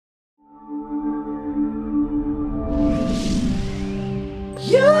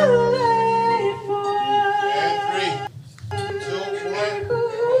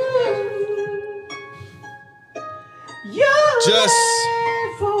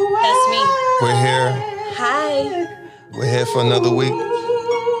We're here. Hi. We're here for another week.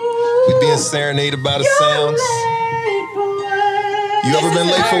 We being serenaded by the sounds. You ever been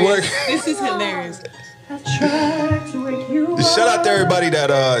late for work? This is hilarious. Shout out to everybody that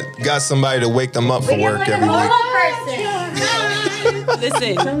got somebody to wake them up for work every week.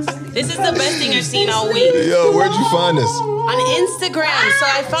 Listen, this is the best thing I've seen all week. Yo, where'd you find this? On Instagram. So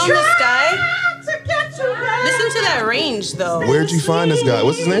I found this guy. Listen to that range, though. Where'd you find this guy?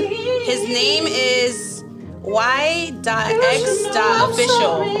 What's his name? His name is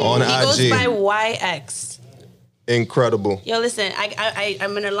Y.X.official. On he IG. goes by YX. Incredible. Yo, listen,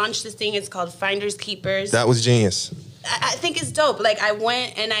 I'm gonna launch this thing. It's called Finders Keepers. That was genius. I think it's dope. Like I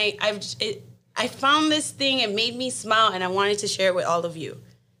went and I found this thing. It made me smile, and I wanted to share it with all of you.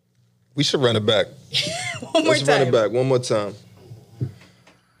 We should run it back. Let's run it back one more time.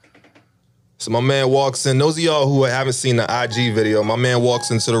 So my man walks in. Those of y'all who haven't seen the IG video, my man walks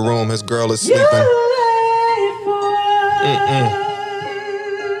into the room. His girl is sleeping.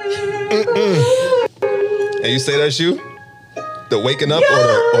 And you say that's you? The waking up or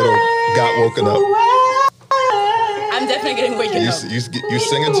the got woken up? I'm definitely getting waken up. You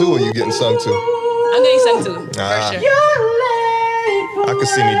singing too or you getting sung to? I'm getting sung to, for sure. I could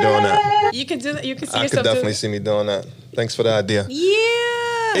see me doing that. You can do that. You can see I yourself could definitely do see me doing that. Thanks for the idea. Yeah.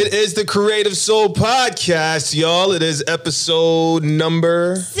 It is the Creative Soul Podcast, y'all. It is episode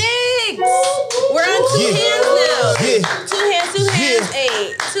number 6. We're on two hands now. Yeah. Two hands,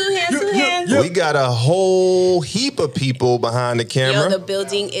 8. Two hands. We got a whole heap of people behind the camera. Yo, the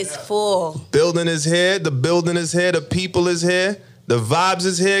building is full. Building is here. The building is here. The people is here. The vibes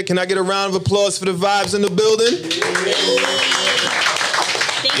is here. Can I get a round of applause for the vibes in the building?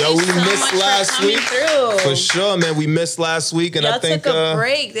 Thank you so missed much last for coming week. Through. For sure, man. We missed last week, and Y'all I think took a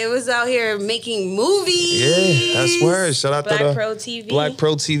break. They was out here making movies. Yeah, that's word. Shout out Black to the Pro TV. Black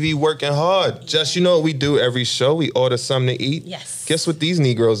Pro TV working hard. Just you know what we do every show? We order something to eat. Yes. Guess what these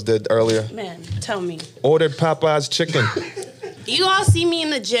Negroes did earlier? Man, tell me. Ordered Popeye's chicken. You all see me in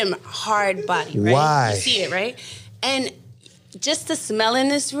the gym, hard body, right? Why? You see it, right? And just the smell in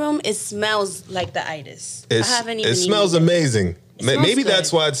this room, it smells like the itis. I haven't even It smells eaten it. amazing. Smells Maybe good.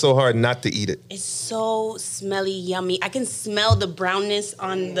 that's why it's so hard not to eat it. It's so smelly, yummy. I can smell the brownness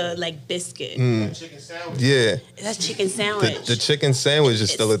on the biscuit. Yeah. That's chicken sandwich. The chicken sandwich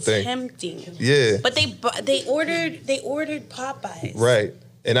is still a thing. Tempting. Yeah. But they ordered Popeyes. Right.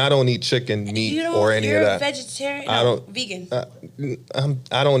 And I don't eat chicken, meat, or any of that. You're a vegetarian? I don't. Vegan.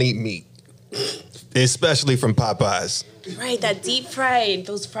 I don't eat meat, especially from Popeyes. Right, that deep fried.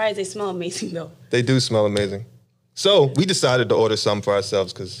 Those fries, they smell amazing though. They do smell amazing. So we decided to order something for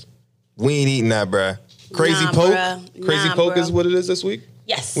ourselves because we ain't eating that, bruh. Crazy Nah, Poke. bruh. Crazy Nah, Poke bruh. is what it is this week?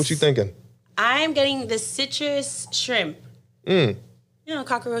 Yes. What you thinking? I'm getting the citrus shrimp. You know,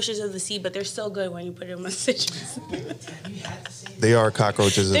 cockroaches of the sea, but they're so good when you put them on citrus. They are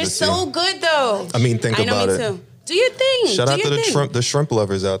cockroaches of They're the sea. so good though. I mean, think I know, about me it. too. Do your thing. Shout Do out to your thing. the shrimp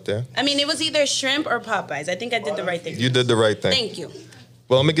lovers out there. I mean, it was either shrimp or Popeyes. I think I did the right thing. You did the right thing. Thank you.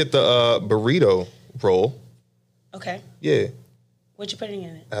 Well, let me get the burrito roll. Okay. Yeah. What you putting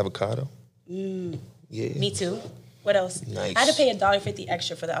in it? Avocado. Yeah. Me too. What else? Nice. I had to pay $1.50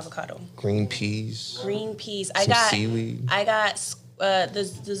 extra for the avocado. Green peas. Green peas. Some seaweed. I got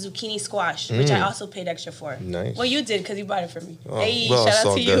the zucchini squash, which I also paid extra for. Nice. Well, you did because you bought it for me. Oh, Hey, well, it's shout out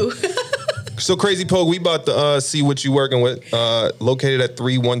all to good. you. So Crazy Poke, we about to see what you working with. Located at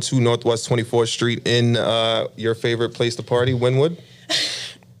 312 Northwest 24th Street in your favorite place to party, Wynwood.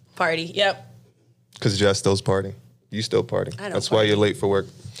 Party. Yep. Because Jess still's party. You still party. I don't That's why party. you're late for work.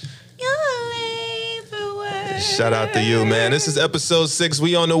 You're late for work. Shout out to you, man. This is episode 6.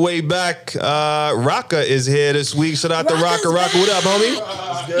 We on the way back. Rocka is here this week. Shout out to Rocka. Rocka's Rocka, what up, homie?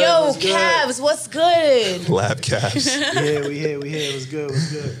 Yo, Cavs, what's good? Lab caps. Yeah, we here. It was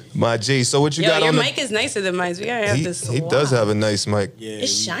good. My G. So what you Yo, got your on the... mic is nicer than mine. So we gotta have this. He does have a nice mic. Yeah,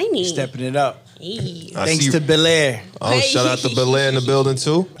 It's shiny. Stepping it up. Hey. I Thanks see- to Bel Air, Oh, shout out to Bel Air in the building,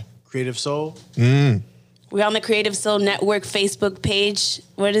 too. Creative Soul. We're on the Creative Soul Network Facebook page.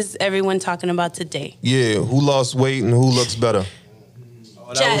 What is everyone talking about today? Yeah, who lost weight and who looks better?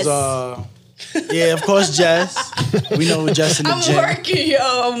 Oh, Jess. that was yeah, of course, Jess. We know Jess in the I'm gym. working, yo.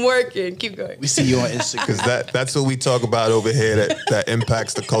 I'm working. Keep going. We see you on Instagram. Because that's what we talk about over here that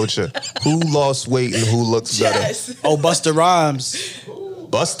impacts the culture. Who lost weight and who looks better? Yes. Oh, Busta Rhymes.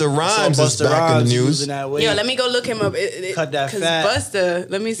 Busta Rhymes is Busta back in Rhymes the news. losing that weight. Yo, let me go look him up. Cut that Cause fat. Busta,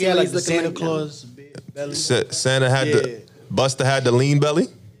 let me see Yeah, what like he's the looking Santa like now. Claus belly. Santa had the... Busta had the lean belly?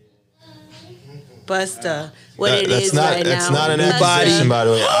 Busta, what it That's is not, right it's now. not an Busta. accusation, by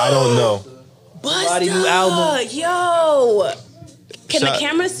the way. I don't know. Busta, Body new album. yo. Can the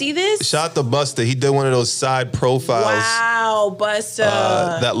camera see this? Shout out to Busta. He did one of those side profiles. Wow,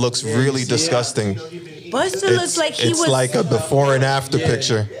 Busta. That looks really disgusting. Busta looks like he was. It's like a before and after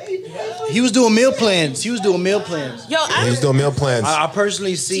picture. He was doing meal plans. Yo, He was doing meal plans. I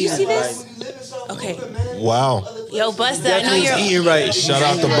personally see. you see this? Okay. Wow. Yo, Busta, I know you're eating right. Shout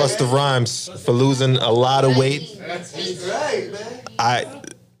out to Busta Rhymes for losing a lot of weight.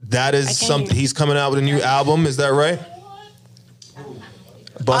 That is something. He's coming out with a new album. Is that right?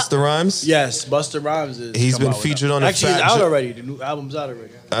 Busta Rhymes. Yes, Busta Rhymes is. He's been featured on the Actually, it's Fat out Joe- already. The new album's out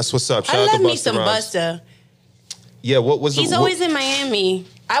already. That's what's up. Shout I out to love me Busta some Rhymes. Busta. Yeah. What was He's always in Miami.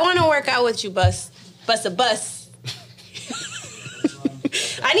 I want to work out with you, Busta Bus.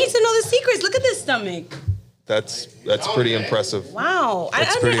 I need to know the secrets. Look at this stomach. That's pretty impressive. Wow.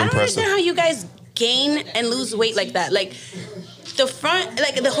 That's pretty I don't impressive. understand how you guys gain and lose weight like that. Like the front,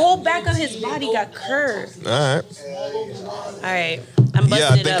 like the whole back of his body got curved. All right. All right. I'm busting Yeah,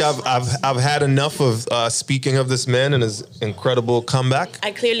 I it think up. I've had enough of speaking of this man and his incredible comeback.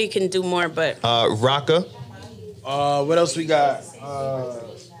 I clearly can do more, but Raka. What else we got?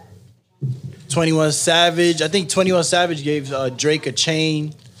 21 Savage. I think 21 Savage gave Drake a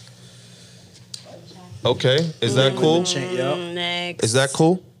chain. Okay, is that cool? next. Is that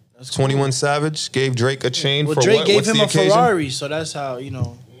cool? 21 Savage gave Drake a chain Well, for Drake what? gave What's him the a occasion? Ferrari, so that's how, you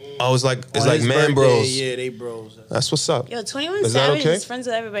know. Oh, it's like on his man birthday, bros. Yeah, they bros. That's what's up. Yo, 21 Is that Savage okay? is friends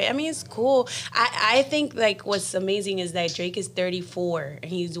with everybody. I mean, it's cool. I think like what's amazing is that Drake is 34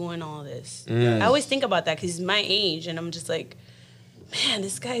 and he's doing all this. I always think about that because he's my age and I'm just like, man,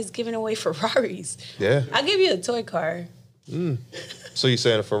 this guy is giving away Ferraris. Yeah. I'll give you a toy car. So you're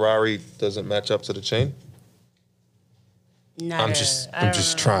saying a Ferrari doesn't match up to the chain? I'm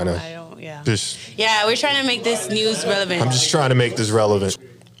just trying to. Yeah, we're trying to make this news relevant. I'm just trying to make this relevant.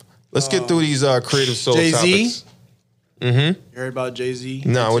 Let's get through these creative soul Jay-Z? topics. You heard about Jay-Z?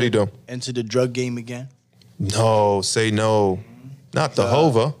 No, what do you do? Into the drug game again. No, say no. Not the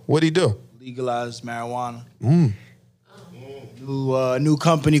Hova. What'd he do? Legalized marijuana. New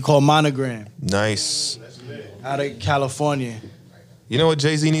company called Monogram Nice. out of California. You know what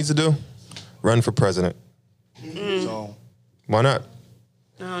Jay-Z needs to do? Run for president. So Why not?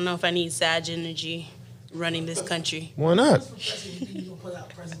 I don't know if I need Sag energy running this country. Why not? Put out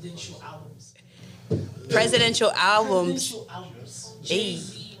presidential albums. Presidential albums. Hey.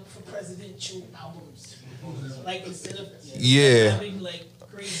 For presidential albums. Like instead of Yeah. having like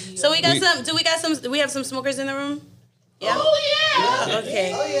crazy. So we have some smokers in the room? Yeah. Oh yeah.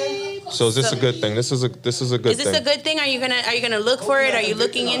 Okay. So is this a good thing? This is a good Is this thing. a good thing? Are you gonna look for it? Are you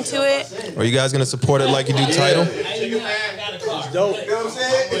looking into it? Are you guys gonna support it like you do Title? I got a car. dope.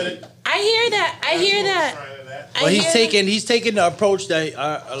 I hear that. But he's taking the approach that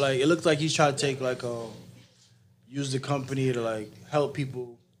like it looks like he's trying to take like use the company to like help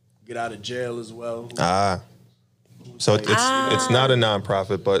people get out of jail as well. So it's not a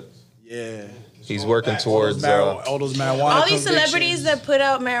nonprofit, but Yeah. he's working towards. All those marijuana. All these convictions. celebrities that put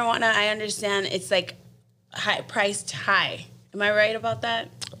out marijuana, I understand it's like priced high. Am I right about that?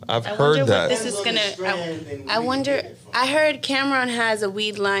 I've I heard wonder that. what this is gonna. I wonder. I heard Cameron has a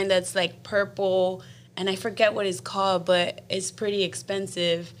weed line that's like purple, and I forget what it's called, but it's pretty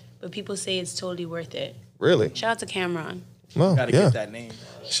expensive. But people say it's totally worth it. Really? Shout out to Cameron. Well, Gotta yeah. get that name.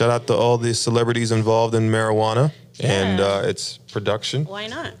 Shout out to all the celebrities involved in marijuana and its production. Why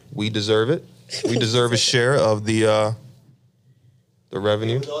not? We deserve it. We deserve a share of the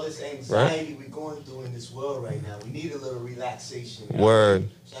revenue. With all this anxiety we're going through in this world right now, we need a little relaxation. Word.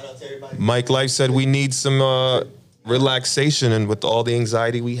 Shout out to everybody. Mike Life said we need some relaxation, and with all the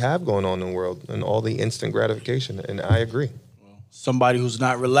anxiety we have going on in the world and all the instant gratification, and I agree. Somebody who's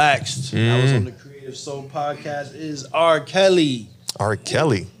not relaxed. I was on the Creative Soul podcast is R. Kelly. R.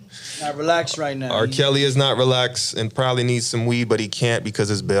 Kelly. Not relaxed right now. R. Kelly is not relaxed and probably needs some weed, but he can't because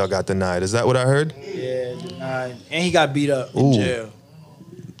his bail got denied. Is that what I heard? Yeah, denied. And he got beat up Ooh. in jail.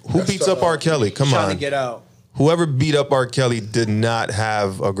 Who beats up R. Kelly? Come Trying on. to get out. Whoever beat up R. Kelly did not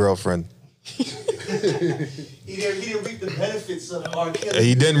have a girlfriend. He didn't reap the benefits of R. Kelly.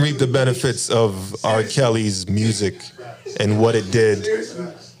 He didn't reap the benefits of R. Kelly's music and what it did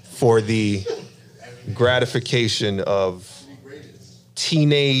for the gratification of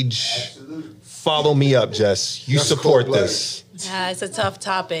teenage. Follow me up, Jess. You support this. Yeah, it's a tough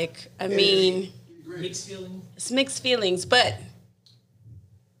topic. I mean, Mixed feeling. it's mixed feelings, but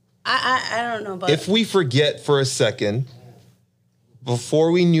I don't know about. If we forget for a second,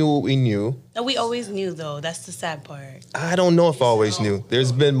 before we knew what we knew, No, we always knew though. That's the sad part. I don't know if I always knew.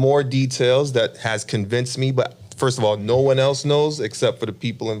 There's been more details that has convinced me, but first of all, no one else knows except for the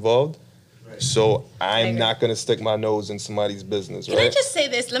people involved. So I'm agree. not gonna stick my nose in somebody's business, Can I right? just say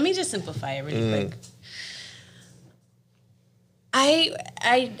this? Let me just simplify it really quick.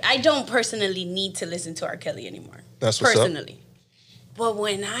 I don't personally need to listen to R. Kelly anymore. That's what's up. personally. But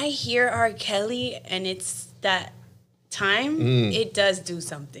when I hear R. Kelly and it's that time, it does do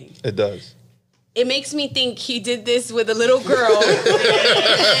something. It does. It makes me think he did this with a little girl.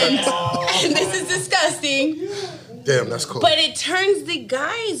 and this is disgusting. Damn, that's cool. But it turns the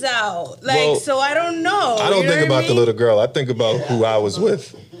guys out. Like, Well, so I don't know. I don't You know think what about the mean? little girl. I think about who I was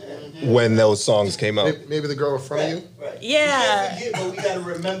with when those songs came out. Maybe the girl in front of you. Right. Yeah. Can't forget, but we gotta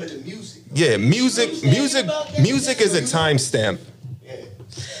remember the music. Yeah, music is a timestamp.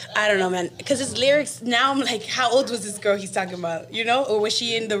 I don't know, man. Because his lyrics, now I'm like, how old was this girl he's talking about? You know? Or was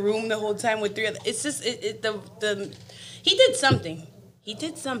she in the room the whole time with three other? It's just, he did something. He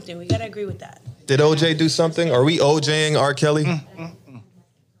did something. We got to agree with that. Did OJ do something? Are we OJing R. Kelly?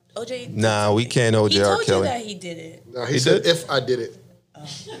 OJ? Nah, we can't OJ He R. told you Kelly. that he did it. No, he He said did? if I did it. He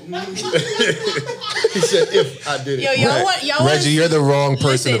said if I did it. Yo, y'all want Reggie, you're the wrong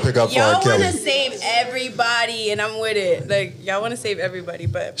person to pick up for R. Y'all Kelly. want to save everybody, and I'm with it. Like, y'all want to save everybody,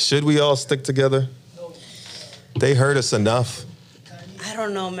 but Should we all stick together? They hurt us enough. I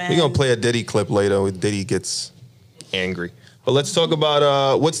don't know, man. We're going to play a Diddy clip later where Diddy gets angry. But let's talk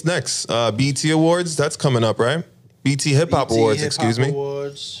about what's next. BET Awards, that's coming up, right? BET Hip Hop BET Awards, Hip excuse Hop me.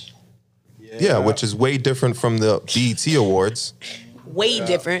 Awards. Yeah, which is way different from the BET Awards. Way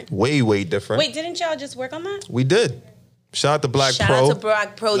different. Way different. Wait, didn't y'all just work on that? We did. Shout out to Black Shout Pro. out to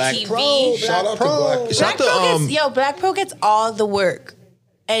Black Pro Black TV. Pro, Shout out to Black. Shout Black out Pro to gets, Black Pro gets all the work,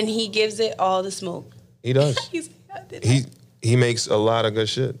 and he gives it all the smoke. he does. He's, I did that. He makes a lot of good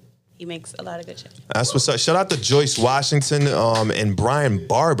shit. He makes a lot of good shit. That's what's up. Shout out to Joyce Washington and Brian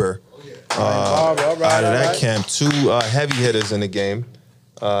Barber. All right, Out of that camp, two heavy hitters in the game.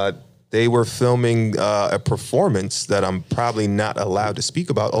 They were filming a performance that I'm probably not allowed to speak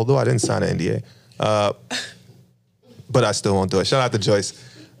about, although I didn't sign an NDA. But I still won't do it. Shout out to Joyce.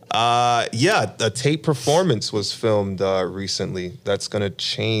 Yeah, a tape performance was filmed recently that's going to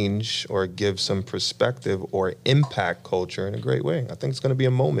change or give some perspective or impact culture in a great way. I think it's going to be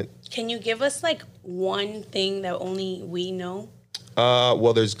a moment. Can you give us like one thing that only we know?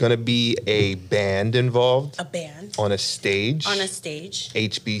 Well, there's going to be a band involved A band on a stage. on a stage.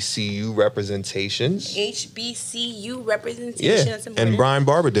 HBCU representations. HBCU representation. Yeah, That's important. and Brian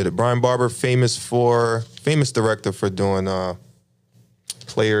Barber did it. Brian Barber, famous director for doing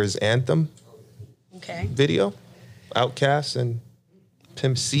Players Anthem Okay. video, Outkast and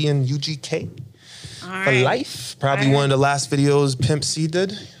Pimp C and UGK All for right. life. Probably All one of the last videos Pimp C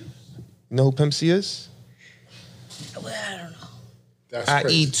did. You know who Pimp C is? Well, I don't know. That's I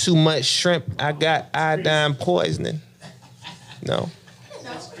crazy. eat too much shrimp. I got iodine poisoning. No.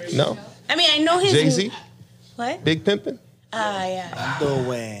 I mean, I know his. Jay-Z, What? Big Pimpin', Yeah. Lil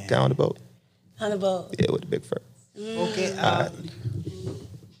Wayne. down the boat. On the boat. Yeah, with the big fur. Okay.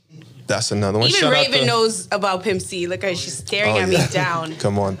 That's another one. Even Shout out Raven to- knows about Pimp C. Look at her, she's staring Oh, at yeah. me down.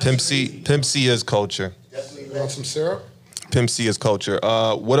 Come on, Pimp C is culture. You want some syrup? Pimp C is culture.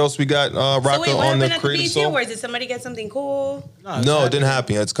 What else we got? Rocka So wait, what on the happened at the Creative BET Soul. Awards? Did somebody get something cool? No, it didn't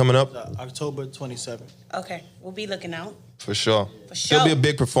happen. It's coming up October 27th. Okay, we'll be looking out. for sure. For sure. There'll be a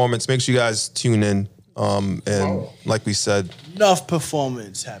big performance. Make sure you guys tune in. And like we said, Enough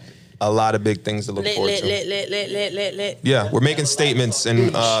performance happened. a lot of big things to look Lit, forward lit, to. lit. Yeah, we're making statements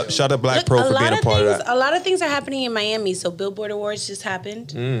and shout out Black Look, Pro for being a part of that. A lot of things are happening in Miami. So Billboard Awards just happened.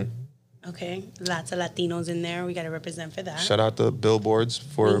 Mm. Okay, lots of Latinos in there. We got to represent for that. Shout out to Billboards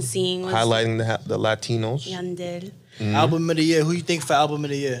for Been seeing what's- highlighting the Latinos. Yandel. Album of the year. Who you think for album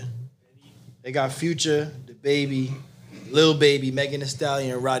of the year? They got Future, The Baby, Lil Baby, Megan Thee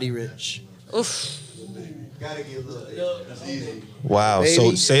Stallion, and Roddy Rich. Oof. Gotta get a little. It's easy. Wow. Baby.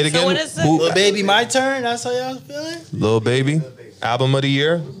 So say it again. So what is it? Who- Lil Baby, my turn. That's how y'all feeling? Lil Baby, album of the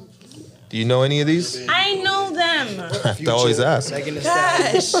year. Do you know any of these? I know them. I have to always ask. Megan Thee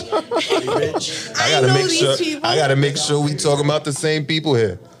Stallion, Gosh. Roddy Rich. I gotta know make these sure. people. I gotta make sure we talking about the same people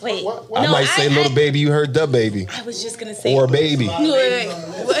here. Wait. I might say little baby. You heard the baby I was just gonna say. or baby. Wait.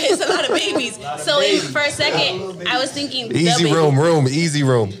 Well, it's a lot of babies. So for a second, I was thinking. the Easy baby. room. Easy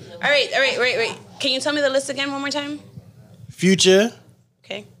room. All right. Wait. Can you tell me the list again one more time? Future,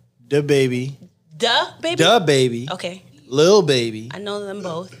 Okay. The Baby, The baby. The Baby, Okay. Lil Baby, I know them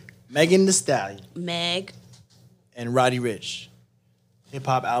both. Megan Thee Stallion, Meg. and Roddy Rich. Hip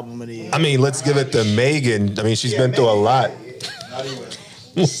hop album of the year. I mean, let's give it to Megan. I mean, she's been through a lot.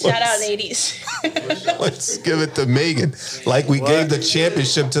 Shout out, ladies. Let's give it to Megan. Like we gave the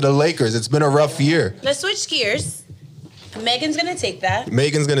championship to the Lakers. It's been a rough year. Let's switch gears. Megan's gonna take that.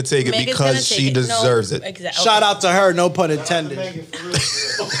 Megan's gonna take it Megan's because gonna take she it. deserves it. Exactly. Shout out to her, no pun intended. Megan, for real,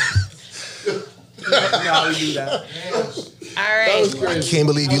 for real. You know how we do that. All right. I can't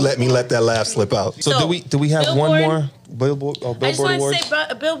believe you let me let that laugh slip out. So, So, do we have one Billboard- more Billboard I just Billboard want Awards? to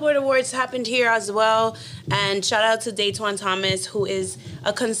say Billboard Awards happened here as well. And shout out to Daytwan Thomas, who is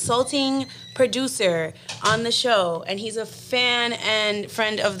a consulting producer on the show. And he's a fan and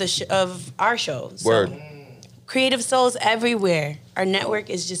friend of the of our show. So, Word. Creative souls everywhere. Our network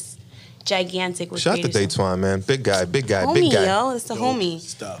is just gigantic with Shout out to creative souls. Daytwan, man. Big guy, big guy, Homie, big guy. yo. It's the homie.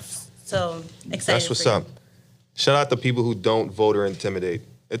 Stuff. So excited That's what's for you. up. Shout out to people who don't vote or intimidate.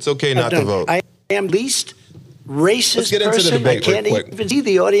 It's okay not to vote. I am least racist Let's get into the person. debate I can't real quick. even see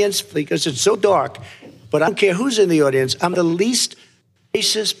the audience because it's so dark. But I don't care who's in the audience. I'm the least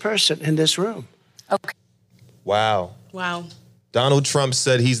racist person in this room. Okay. Wow. Wow. Donald Trump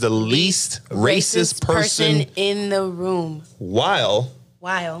said he's the least racist person in the room. while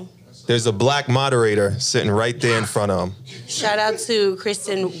Wow. there's a black moderator sitting right there in front of him. Shout out to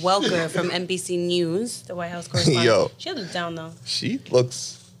Kristen Welker from NBC News, the White House correspondent. Yo. She held it down though. She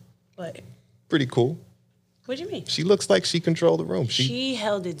looks But pretty cool. what do you mean? She looks like she controlled the room. She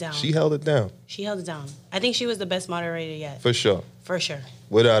held it down. She held it down, She held it down. I think she was the best moderator yet. for sure. For sure.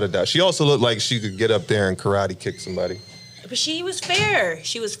 Without a doubt. She also looked like she could get up there and karate kick somebody. But she was fair.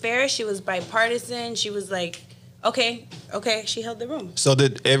 She was fair. She was bipartisan. She was like, okay. She held the room. So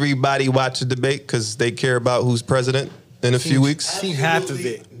did everybody watch the debate because they care about who's president in a few weeks? Seen half of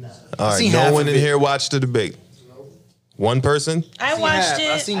it. All right, seen no half one of in it. here watched the debate. One person? I watched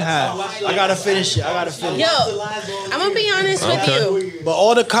I it. seen half. I gotta finish it. I gotta finish Yo, it. I'm gonna be honest Okay. with you. But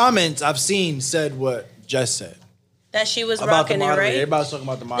all the comments I've seen said what Jess said That she was about the rocking it, moderator. right? Everybody's talking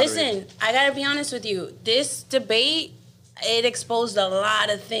about the moderator. Listen, I gotta be honest with you. This debate, it exposed a lot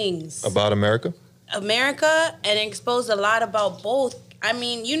of things. About America? America, and it exposed a lot about both. I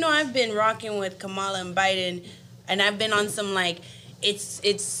mean, you know, I've been rocking with Kamala and Biden, and I've been on some like,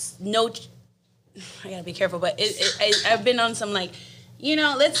 it's no. I gotta be careful, but I've been on some like, you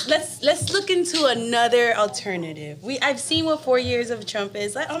know, let's look into another alternative. I've seen what 4 years of Trump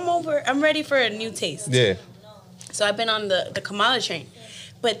is. I'm ready for a new taste. Yeah. So I've been on the Kamala train.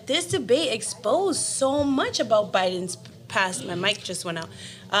 But this debate exposed so much about Biden's past. My mic just went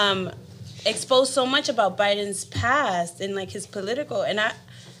out. Exposed so much about Biden's past and like his political. And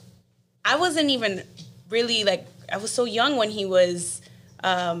I wasn't even really like, I was so young when he was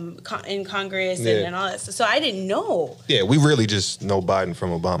in Congress and all that stuff. So I didn't know. Yeah, we really just know Biden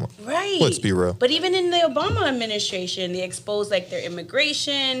from Obama. Right. Let's be real. But even in the Obama administration, they exposed like their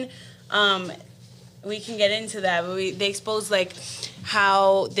immigration. We can get into that, but they exposed like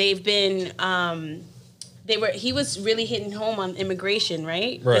how they've been. He was really hitting home on immigration,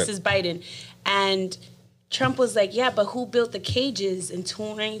 right? Right. This is Biden, and Trump was like, "Yeah, but who built the cages in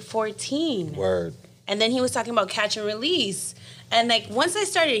 2014?" Word. And then he was talking about catch and release, and like once I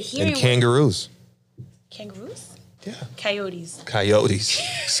started hearing And kangaroos. kangaroos, Yeah. coyotes. Coyotes.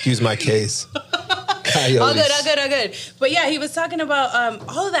 Excuse my case. Coyotes. All good. But yeah, he was talking about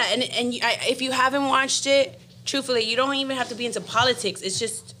all of that, and if you haven't watched it, truthfully, you don't even have to be into politics. It's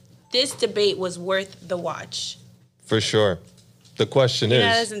just this debate was worth the watch. For sure. The question You're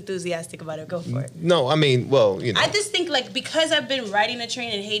not is. as enthusiastic about it. Go for it. No, I mean, well, you know. I just think like because I've been riding the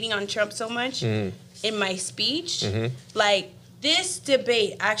train and hating on Trump so much in my speech, like this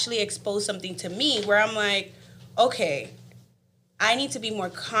debate actually exposed something to me where I'm like, okay, I need to be more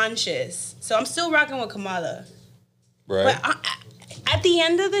conscious. So I'm still rocking with Kamala. Right. But at the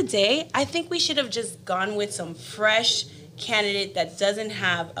end of the day, I think we should have just gone with some fresh candidate that doesn't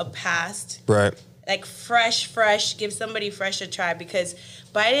have a past. Right. Like fresh, give somebody fresh a try because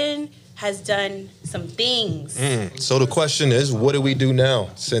Biden has done some things. So the question is, what do we do now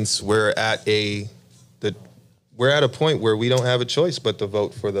since we're at a point where we don't have a choice but to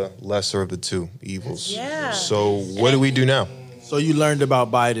vote for the lesser of the two evils. Yeah. So what do we do now? So you learned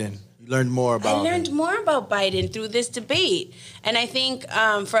about Biden. You learned more about I learned him. more about Biden through this debate. And I think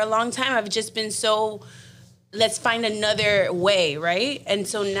for a long time, I've just been so, let's find another way, right? And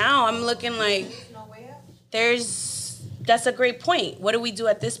so now I'm looking like, that's a great point. What do we do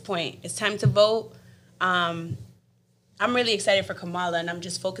at this point? It's time to vote. I'm really excited for Kamala, and I'm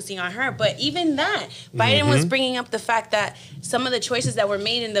just focusing on her. But even that, Biden was bringing up the fact that some of the choices that were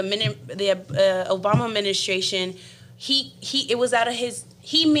made in the Obama administration, it was out of his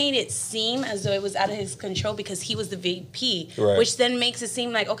he made it seem as though it was out of his control because he was the VP, Right. which then makes it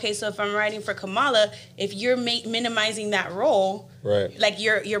seem like, okay, so if I'm writing for Kamala, if you're minimizing that role, Right. like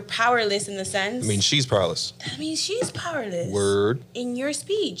you're powerless in the sense. I mean, she's powerless. She's powerless. Word. In your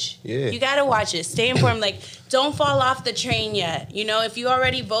speech. Yeah. You gotta watch it. Stay informed. Like, don't fall off the train yet. You know, if you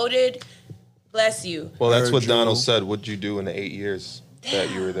already voted, bless you. Well, that's what Heard Donald you. said. What'd you do in the 8 years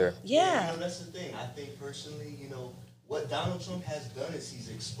that you were there? Yeah. You know, that's the thing. I think personally, you know, what Donald Trump has done is he's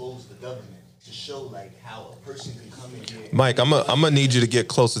exposed the government to show like how a person can come in here. Mike, I'm gonna need you to get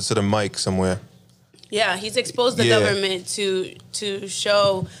closer to the mic somewhere. Yeah, he's exposed the Yeah. government to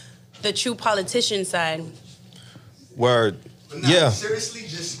show the true politician side. Word. But nah, Yeah. seriously,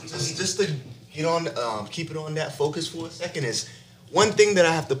 just to get on, keep it on that focus for a second is one thing that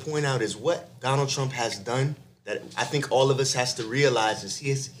I have to point out is what Donald Trump has done that I think all of us has to realize is he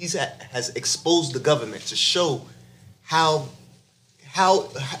has exposed the government to show how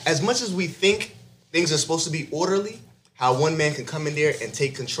as much as we think things are supposed to be orderly, how one man can come in there and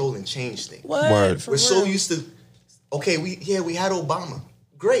take control and change things. What? Word. For We're so real. used to, okay, we had Obama,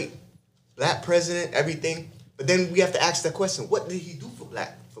 great, black president, everything, but then we have to ask that question: what did he do for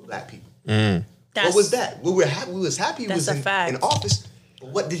black people? What was that? We was happy he That's was a in fact. office, but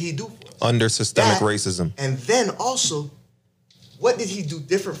what did he do for us? Under systemic That, racism. And then also, what did he do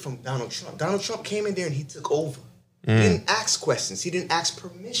different from Donald Trump? Donald Trump came in there and he took over. He didn't ask questions. He didn't ask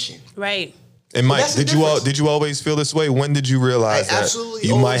permission. Right. And Mike, that's the did you always feel this way? When did you realize I that absolutely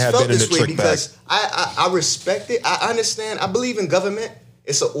you always might have felt been in the this way trick bag? because I respect it. I understand. I believe in government.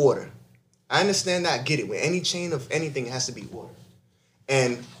 It's an order. I understand that. I get it. With any chain of anything, it has to be order.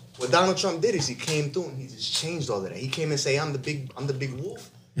 And what Donald Trump did is he came through and he just changed all of that. He came and say, "I'm the big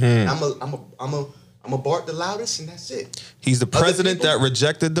wolf. And I'm a bark the loudest, and that's it." He's the Other president people- that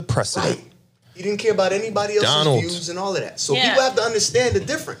rejected the precedent. Right. He didn't care about anybody else's Donald. views and all of that. So Yeah. people have to understand the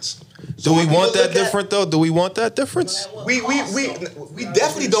difference. Do we when people want that look at- different though? Do we want that difference? We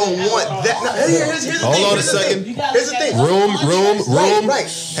definitely don't want that. Now, here's the Hold thing. on a Here's the second. thing. Here's the thing. Room. Right.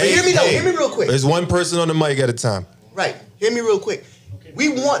 But hear me though. Hear me real quick. There's one person on the mic at a time. Right. Hear me real quick. We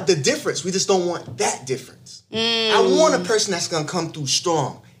want the difference. We just don't want that difference. I want a person that's gonna come through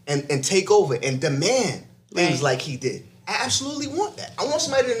strong and take over and demand things Right. like he did. I absolutely want that. I want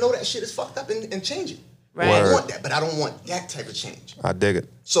somebody to know that shit is fucked up and change it. Right. I Word. want that, but I don't want that type of change. I dig it.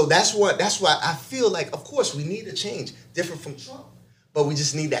 So that's why I feel like, of course, we need a change, different from Trump, but we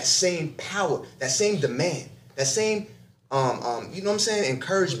just need that same power, that same demand, that same, you know what I'm saying,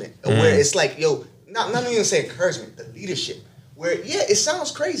 encouragement, where it's like, yo, not even gonna say encouragement, the leadership, where it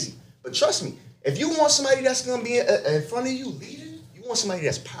sounds crazy, but trust me, if you want somebody that's gonna be in front of you leading, you want somebody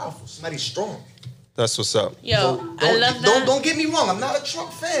that's powerful, somebody strong. That's what's up. Yo, So I love that. Don't get me wrong, I'm not a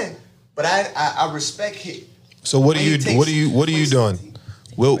Trump fan, but I respect him. So what are When he you takes doing?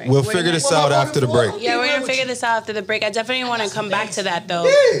 We'll figure this out after the break. Yeah, we're gonna figure this out after the break. I definitely want to come back to that though.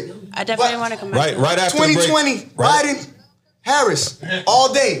 Yeah. I definitely But- want to come back. to Right that. after the break. 2020, Right, Biden, Harris,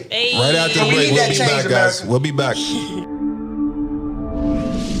 all day. Hey. right after the We break. need We'll that be change, back, guys. America. We'll be back.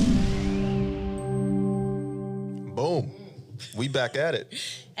 Boom. We back at it.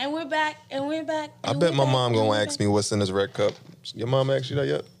 And we're back. I bet my mom gonna ask me what's in this red cup. Your mom asked you that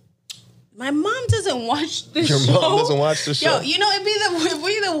yet? My mom doesn't watch the Your show. mom doesn't watch the show? Yo, you know,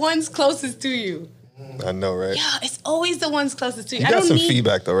 we the ones closest to you. I know, right? Yeah, it's always the ones closest to you. You I got don't some need.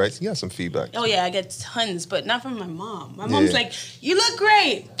 feedback though, right? You got some feedback. Oh yeah, I get tons, but not from my mom. My mom's Yeah. like, "You look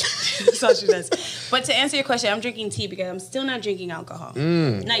great." That's all she does. But to answer your question, I'm drinking tea because I'm still not drinking alcohol.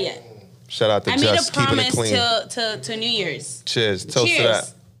 Not yet. Shout out to I made Jess, a keeping it promise clean. to New Year's. Cheers. Toast Cheers to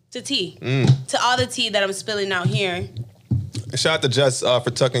that. to tea. To all the tea that I'm spilling out here. Shout out to Jess for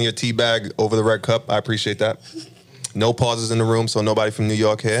tucking your tea bag over the red cup. I appreciate that. No pauses in the room, so nobody from New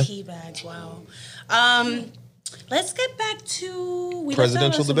York here. Tea bags, wow. Let's get back to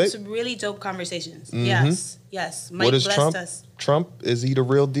Presidential debate? Some really dope conversations. Yes. Mike What is blessed Trump? us. Trump, is he the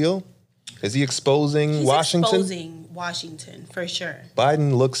real deal? Is he exposing He's Washington? exposing Washington for sure.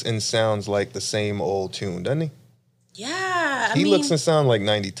 Biden looks and sounds like the same old tune, doesn't he? Yeah, He looks and sounds like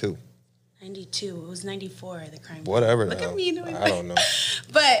 92. 92. It was 94. The crime. Whatever. Look now. at me doing I don't know.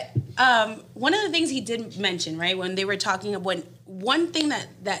 But one of the things he did mention, right, when they were talking about one thing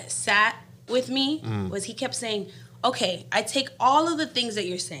that sat with me was he kept saying, "Okay, I take all of the things that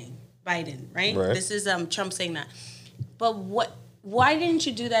you're saying, Biden, right? Right. This is Trump saying that, but why didn't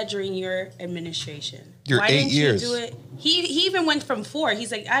you do that during your administration? Your why 8 didn't years. you do it? He even went from 4.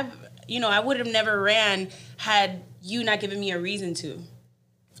 He's like, I would have never ran had you not given me a reason to."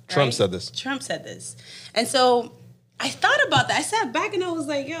 Trump Right? said this. Trump said this. And so I thought about that. I sat back and I was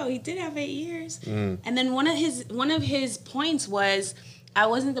like, yo, he did have 8 years. And then one of his points was, I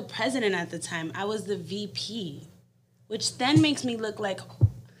wasn't the president at the time. I was the VP, which then makes me look like,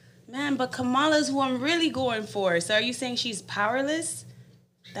 man, but Kamala's who I'm really going for. So are you saying she's powerless?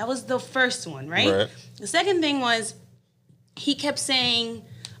 That was the first one, right? The second thing was he kept saying,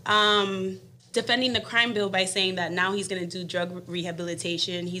 defending the crime bill by saying that now he's going to do drug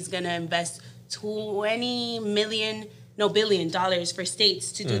rehabilitation. He's going to invest $20 billion for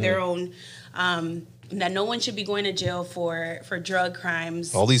states to do their own, that no one should be going to jail for drug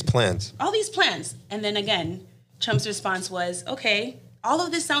crimes. All these plans. And then again, Trump's response was, okay, all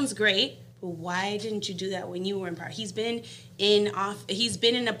of this sounds great, but why didn't you do that when you were in power? He's been in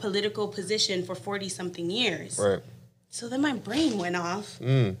a political position for 40-something years. Right. So then my brain went off.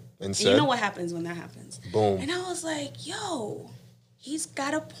 And said, you know what happens when that happens. Boom. And I was like, yo, he's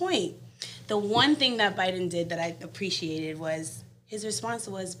got a point. The one thing that Biden did that I appreciated was his response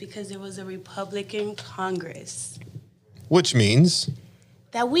was because there was a Republican Congress. Which means?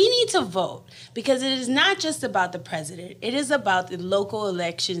 That we need to vote because it is not just about the president. It is about the local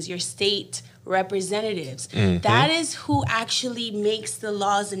elections, your state representatives. That is who actually makes the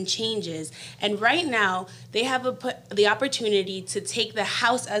laws and changes. And right now, they have the opportunity to take the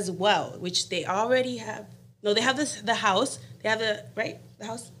House as well, which they already have. No, they have the House. They have the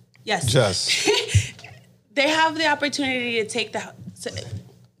House? Yes. Yes. They have the opportunity to take the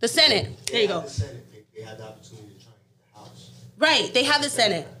Senate. There you go. They have the opportunity to try and get the House. Right, they have the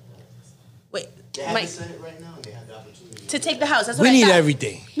Senate. Wait, They have Mike. the Senate right now, and they have the opportunity To take the House. That's what We I need thought.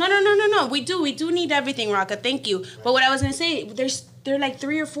 everything. No. We do need everything, Raka. Thank you. But what I was gonna say, they're like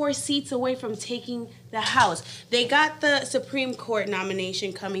 3 or 4 seats away from taking the House. They got the Supreme Court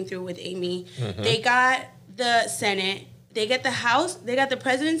nomination coming through with Amy. They got the Senate. They get the House. They got the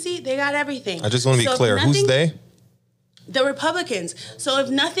presidency. They got everything. I just want to be So if clear. Who's nothing- they? The Republicans. So if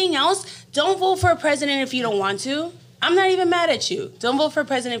nothing else, don't vote for a president if you don't want to. I'm not even mad at you. Don't vote for a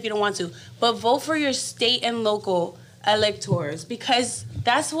president if you don't want to. But vote for your state and local electors because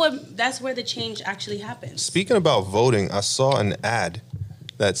that's where the change actually happens. Speaking about voting, I saw an ad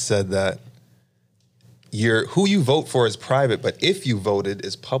that said that who you vote for is private, but if you voted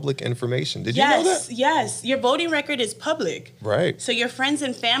is public information. Did you know that? Yes. Your voting record is public. Right. So your friends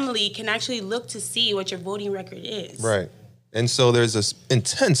and family can actually look to see what your voting record is. Right. And so there's this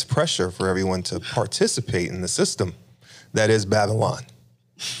intense pressure for everyone to participate in the system that is Babylon.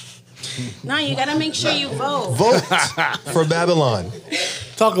 No, you gotta make sure you vote. Vote for Babylon.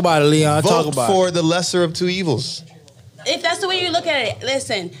 Talk about it, Leon. Talk Vote about for it. the lesser of two evils. If that's the way you look at it,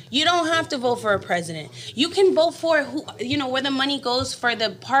 listen, you don't have to vote for a president. You can vote for where the money goes for the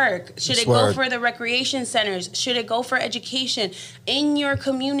park. Should it go for the recreation centers? Should it go for education in your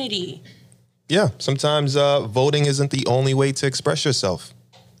community? Yeah, sometimes voting isn't the only way to express yourself.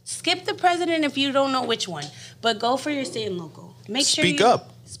 Skip the president if you don't know which one, but go for your state and local. Make sure Speak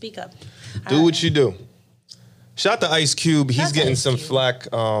up. Speak up. Do what you do. Shout to Ice Cube. He's Shout to getting Ice some Cube. flack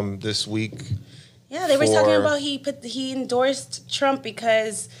this week. Yeah, they were talking about he endorsed Trump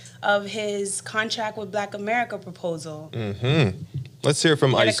because of his contract with Black America proposal. Let's hear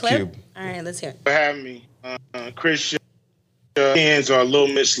from Got a Ice clip? Cube. All right, let's hear it. For having me. Christian hands are a little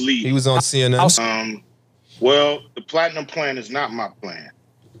misleading. He was on CNN. Well, the Platinum Plan is not my plan.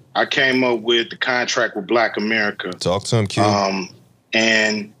 I came up with the contract with Black America. Talk to him, Cube.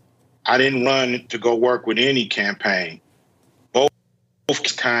 And I didn't run to go work with any campaign. Both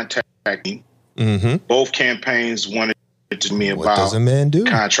contacted me. Both campaigns wanted to me What about does a man do?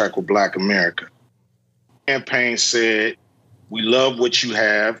 contract with Black America. Campaign said, we love what you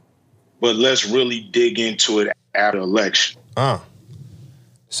have, but let's really dig into it after election.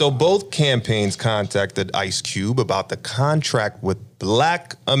 So both campaigns contacted Ice Cube about the contract with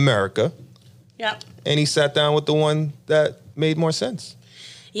Black America, Yep. and he sat down with the one that made more sense.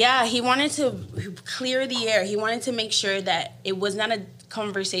 Yeah, he wanted to clear the air. He wanted to make sure that it was not a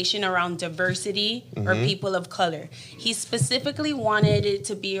conversation around diversity or people of color. He specifically wanted it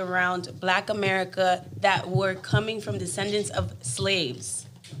to be around Black America that were coming from descendants of slaves.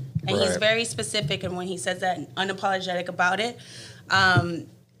 And he's Right. very specific, and when he says that, unapologetic about it.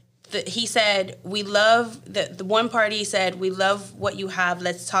 He said, we love, the one party said, we love what you have,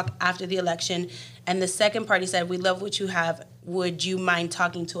 let's talk after the election. And the second party said, we love what you have, would you mind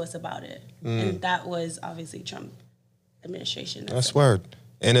talking to us about it? And that was obviously Trump administration. That's word.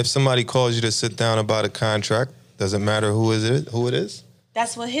 And if somebody calls you to sit down about a contract, doesn't matter who it is.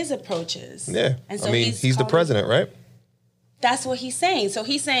 That's what his approach is. Yeah. And so I mean, he's the calling- president, right? That's what he's saying. So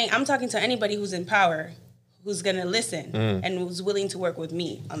he's saying, I'm talking to anybody who's in power, who's going to listen and who's willing to work with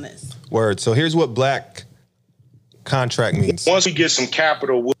me on this. Word. So here's what Black contract means. Once we get some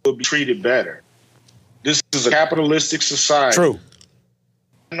capital, we'll be treated better. This is a capitalistic society. True.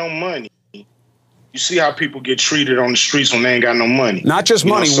 no money, you see how people get treated on the streets when they ain't got no money. Not just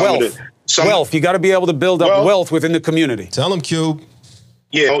money, wealth. Wealth. You got to be able to build up wealth within the community. Tell them, Cube.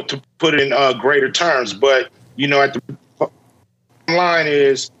 Yeah, to put it in greater terms. But, at the line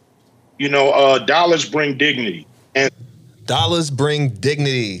is, dollars bring dignity. And dollars bring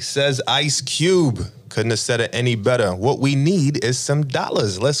dignity, says Ice Cube. Couldn't have said it any better. What we need is some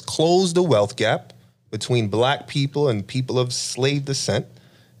dollars. Let's close the wealth gap between black people and people of slave descent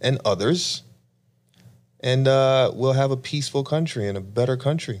and others. And we'll have a peaceful country and a better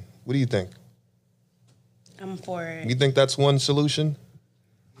country. What do you think? I'm for it. You think that's one solution?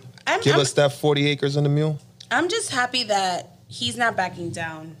 Give us that 40 acres and a mule? I'm just happy that he's not backing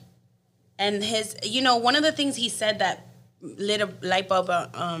down. And one of the things he said that lit a light bulb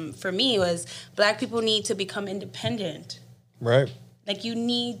for me was black people need to become independent. Right. Like, you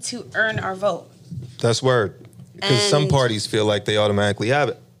need to earn our vote. That's word. Because some parties feel like they automatically have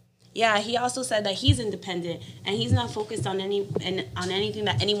it. Yeah, he also said that he's independent and he's not focused on anything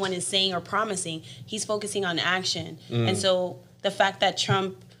that anyone is saying or promising. He's focusing on action. And so the fact that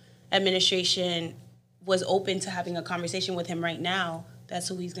Trump administration was open to having a conversation with him right now, that's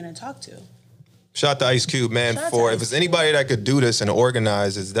who he's going to talk to. Shout out to Ice Cube, man. If it's anybody that could do this and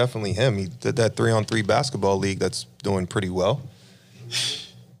organize, it's definitely him. He did that 3-on-3 basketball league that's doing pretty well.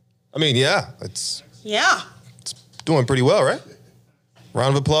 I mean, it's doing pretty well, right?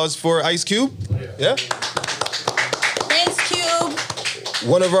 Round of applause for Ice Cube. Yeah. Thanks, Cube.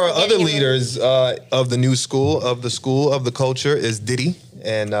 One of our other leaders of the new school of the culture is Diddy.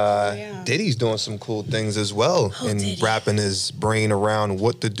 And Diddy's doing some cool things as well in wrapping his brain around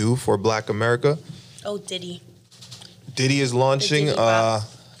what to do for Black America. Oh, Diddy. Diddy is launching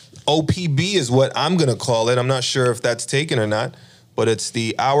OPB is what I'm going to call it. I'm not sure if that's taken or not, but it's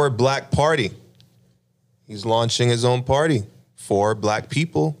the Our Black Party. He's launching his own party for black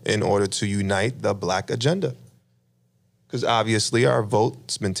people in order to unite the black agenda. Because obviously our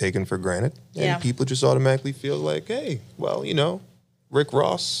vote's been taken for granted. And people just automatically feel like, hey, well, Rick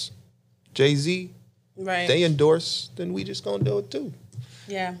Ross, Jay-Z, they endorse, then we just gonna do it too.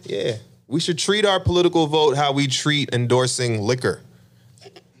 Yeah. Yeah. We should treat our political vote how we treat endorsing liquor.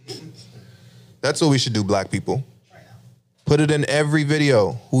 That's what we should do, black people. Put it in every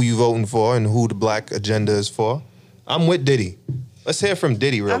video, who you voting for and who the black agenda is for. I'm with Diddy. Let's hear from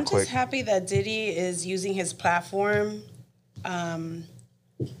Diddy real quick. I'm just happy that Diddy is using his platform,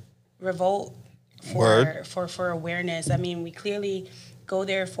 Revolt, for awareness. I mean, we clearly go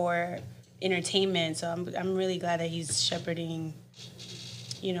there for entertainment, so I'm really glad that he's shepherding,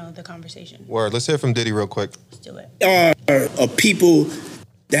 the conversation. Word. Let's hear from Diddy real quick. Let's do it. Are people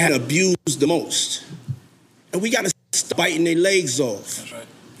that abused the most, and we gotta start biting their legs off. That's right.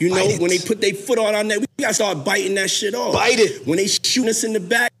 When they put their foot on our neck, we gotta start biting that shit off. Bite it. When they shoot us in the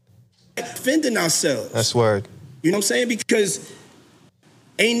back, defending ourselves. That's word. You know what I'm saying? Because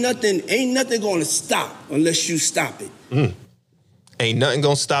ain't nothing gonna stop unless you stop it. Ain't nothing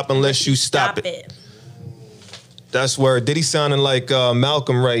gonna stop unless you stop it. That's word. Diddy sounding like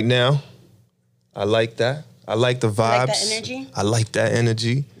Malcolm right now. I like that. I like the vibes. Like that energy? I like that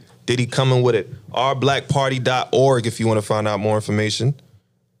energy. Diddy coming with it. ourblackparty.org if you want to find out more information.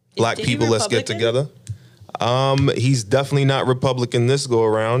 Black people, let's get together. He's definitely not Republican this go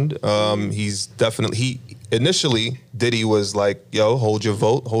around. Initially, Diddy was like, yo, hold your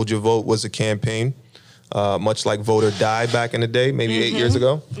vote. Hold your vote was a campaign, much like Vote or Die back in the day, maybe 8 years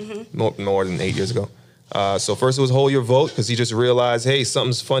ago. More than 8 years ago. So first it was hold your vote because he just realized, hey,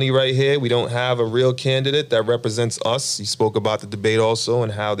 something's funny right here. We don't have a real candidate that represents us. He spoke about the debate also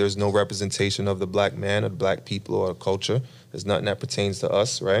and how there's no representation of the black man or the black people or culture. There's nothing that pertains to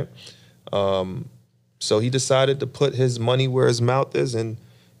us, right? So he decided to put his money where his mouth is and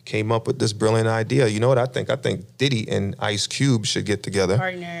came up with this brilliant idea. You know what I think? I think Diddy and Ice Cube should get together.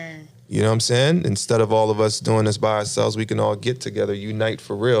 Partner. You know what I'm saying? Instead of all of us doing this by ourselves, we can all get together, unite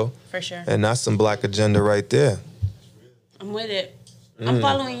for real. For sure. And that's some black agenda right there. I'm with it. I'm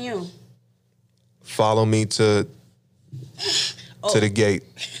following you. Follow me to the gate.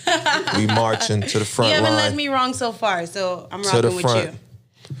 We marching to the front line. You haven't led me wrong so far, so I'm rocking with you.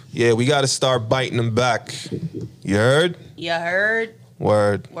 Yeah, we got to start biting them back. You heard? You heard?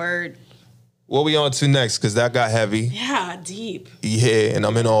 Word. What we on to next? Because that got heavy. Yeah, deep. Yeah, and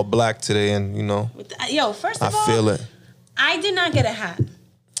I'm in all black today, and first of all, I feel it. I did not get a hat.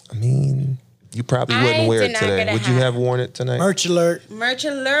 I mean, you probably wouldn't wear it today. Would you have worn it tonight? Merch alert. Merch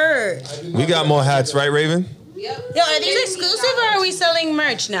alert. We got more hats, right, Raven? Yep. Yo, are these exclusive or are we selling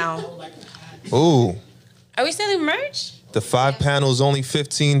merch now? Ooh. Are we selling merch? The 5 panels only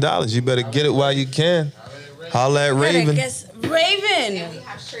 $15. You better get it while you can. Holla at Raven. Raven. in.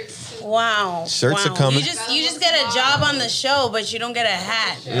 Wow. Shirts wow. are coming. You just get a job on the show, but you don't get a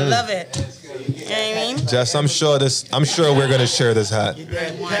hat. I love it. You know what I mean? Jess, I'm sure we're gonna share this hat.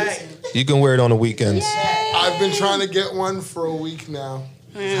 You can wear it on the weekends. I've been trying to get one for a week now.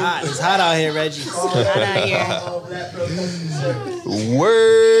 It's hot out here, Reggie. Hot out here.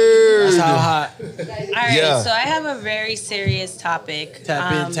 Word. That's how hot. All right, so I have a very serious topic.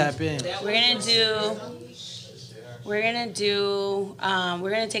 Tap in. We're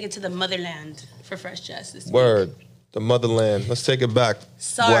gonna take it to the motherland for Fresh Jess this week. Word. The motherland. Let's take it back.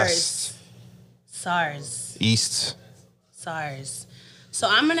 West. SARS. East. SARS. So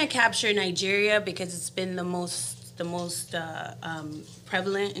I'm gonna capture Nigeria because it's been the most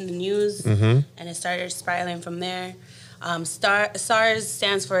prevalent in the news, and it started spiraling from there. SARS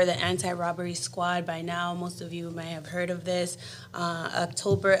stands for the Anti-Robbery Squad. By now, most of you might have heard of this.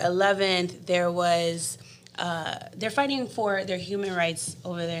 October 11th, there was. They're fighting for their human rights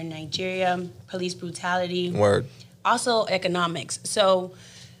over there in Nigeria, police brutality. Word. Also economics. So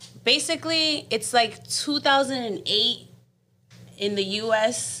basically, it's like 2008 in the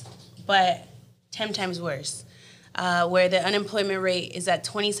U.S., but 10 times worse. Where the unemployment rate is at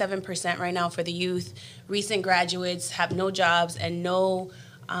 27% right now for the youth. Recent graduates have no jobs and no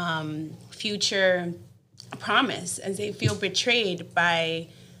future promise, and they feel betrayed by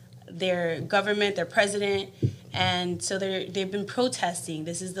their government, their president, and so they've been protesting.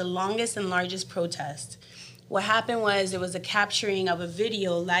 This is the longest and largest protest. What happened was there was a capturing of a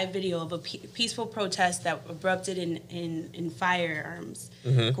video, live video of a peaceful protest that erupted in firearms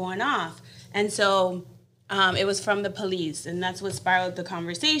going off, and so it was from the police, and that's what spiraled the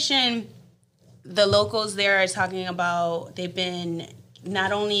conversation. The locals there are talking about they've been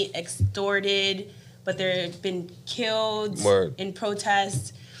not only extorted, but they've been killed in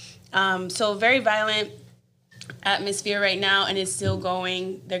protest. So very violent atmosphere right now, and it's still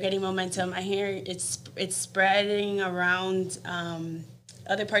going. They're getting momentum. I hear it's spreading around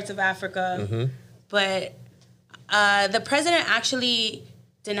other parts of Africa. But the president actually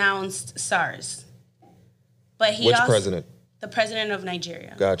denounced SARS. But he Which president? The president of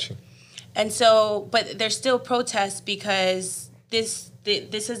Nigeria. Gotcha. And so, but there's still protests because this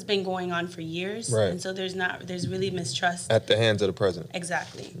has been going on for years, right. And so there's really mistrust at the hands of the president.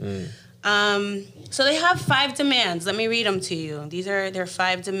 Exactly. So they have 5 demands. Let me read them to you. These are their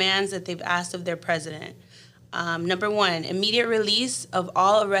 5 demands that they've asked of their president. Number 1, immediate release of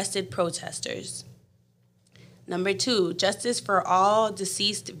all arrested protesters. Number 2, justice for all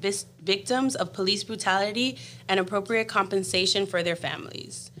deceased victims of police brutality and appropriate compensation for their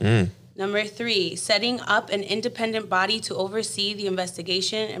families. Number 3, setting up an independent body to oversee the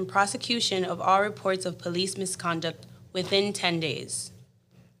investigation and prosecution of all reports of police misconduct within 10 days.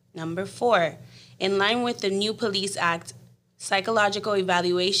 Number 4, in line with the new Police Act, psychological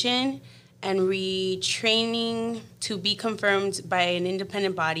evaluation and retraining to be confirmed by an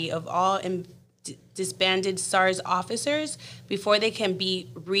independent body of all disbanded SARS officers before they can be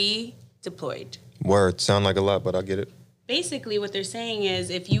redeployed. Word. Sound like a lot, but I get it. Basically, what they're saying is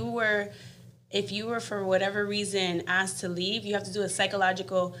if you were for whatever reason asked to leave, you have to do a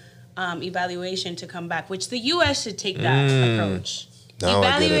psychological evaluation to come back, which the U.S. should take that approach. Now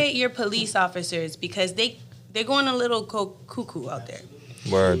Evaluate your police officers because they're going a little cuckoo out there.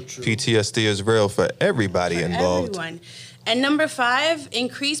 Word. PTSD is real for everybody involved. Everyone. And number 5,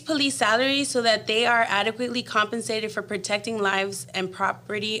 increase police salaries so that they are adequately compensated for protecting lives and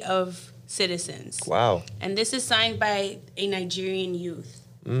property of citizens. Wow. And this is signed by a Nigerian youth.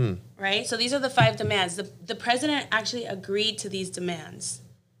 Right? So these are the 5 demands. The president actually agreed to these demands.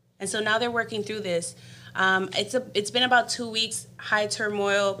 And so now they're working through this. It's been about 2 weeks, high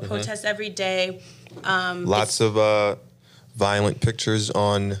turmoil, protests every day. Lots of violent pictures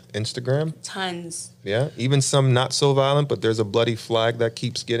on Instagram. Tons. Yeah, even some not so violent, but there's a bloody flag that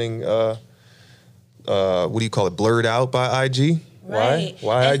keeps getting, what do you call it, blurred out by IG. Right.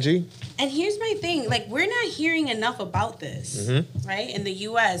 Why IG? And here's my thing, like we're not hearing enough about this, right, in the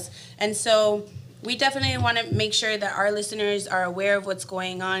U.S. And so we definitely want to make sure that our listeners are aware of what's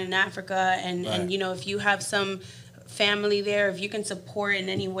going on in Africa. And you know, if you have some family there, if you can support in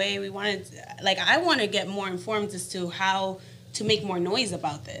any way, I want to get more informed as to how to make more noise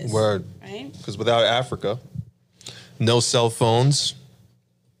about this. Word. Right? Because without Africa, no cell phones.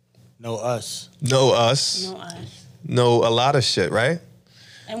 No us. No us. No a lot of shit, right?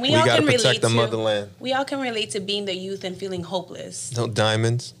 And we all gotta can protect relate the to motherland. We all can relate to being the youth and feeling hopeless. No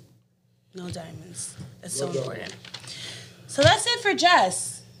diamonds. No diamonds. That's so important. So that's it for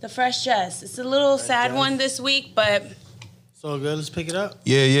Jess, the Fresh Jess. It's a little sad one this week, but so good. Let's pick it up.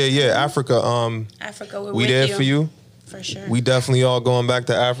 Yeah. Africa. Africa, we're we with there you. for you. For sure. We definitely all going back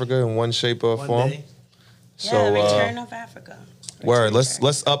to Africa in one shape or form. day. So, return of Africa. Word.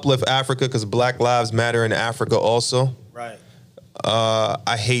 Let's uplift Africa because Black Lives Matter in Africa also. Right.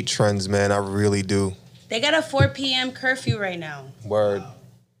 I hate trends, man. I really do. They got a 4 p.m. curfew right now. Word.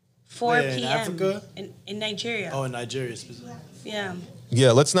 4 Where, p.m. in Africa? In Nigeria. Oh, in Nigeria specifically. Yeah.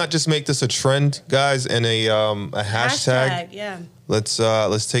 Yeah, let's not just make this a trend, guys, and a hashtag. Yeah. Let's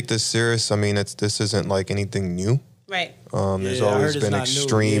take this serious. I mean, this isn't like anything new. Right. There's always been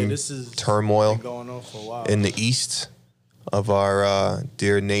extreme turmoil going on for a while. in the east of our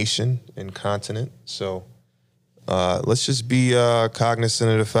dear nation and continent. So let's just be cognizant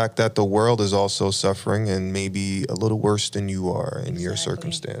of the fact that the world is also suffering and maybe a little worse than you are in your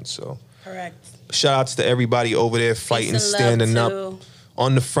circumstance. So correct. Shout outs to everybody over there fighting, standing up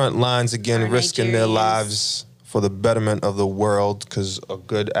on the front lines again, risking their lives for the betterment of the world, because a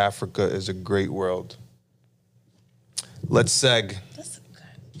good Africa is a great world. Let's seg.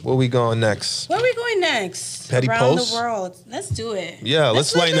 Where we going next? Where are we going next? Petty Around posts? the world. Let's do it. Yeah,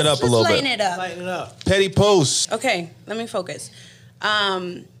 let's lighten it up a little bit. Lighten it up. Lighten it up. Petty posts. Okay, let me focus.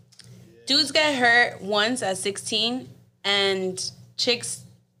 Dudes got hurt once at 16, and chicks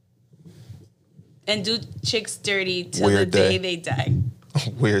do chicks dirty till Weird the day day. they die.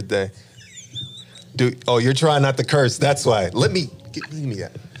 Weird day. Dude, oh, you're trying not to curse. That's why. Let me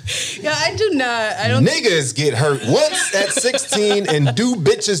that. Yeah, I do not. I don't. Niggas get hurt once at 16 and do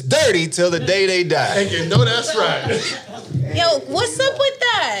bitches dirty till the day they die. And you know that's right. Yo, what's up with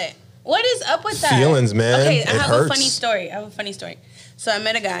that? What is up with that? Feelings, man. Okay, It I have hurts. a funny story. So I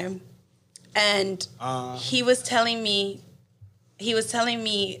met a guy, and he was telling me,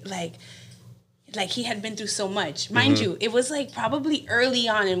 like he had been through so much. Mind you, it was like probably early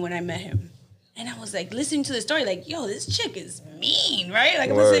on in when I met him. And I was like listening to the story, like, yo, this chick is mean, right? Like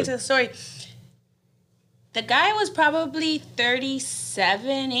I'm listening to the story. The guy was probably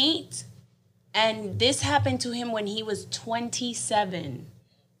 37, 8. And this happened to him when he was 27.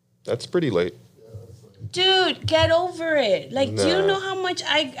 That's pretty late. Dude, get over it. Like, do you Nah. know how much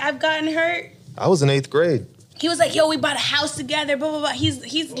I've gotten hurt? I was in 8th grade. He was like, yo, we bought a house together, blah, blah, blah. He's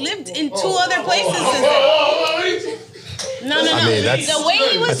lived in 2 other places. No. I mean, that's- the way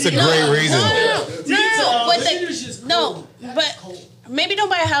he was. that's a great reason. No. But maybe don't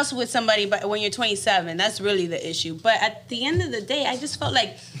buy a house with somebody but when you're 27. That's really the issue. But at the end of the day, I just felt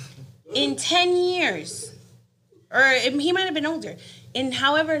like in 10 years, or he might have been older, in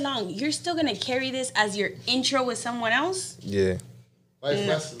however long, you're still going to carry this as your intro with someone else? Yeah.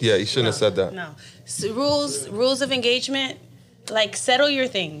 No. Yeah, you shouldn't have said that. No. So rules of engagement, like settle your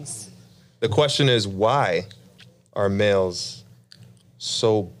things. The question is, why are males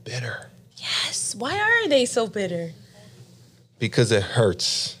so bitter? Yes. Why are they so bitter? Because it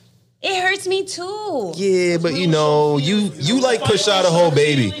hurts. It hurts me too. Yeah, but you know, you like push out a whole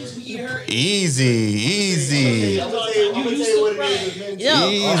baby. Easy.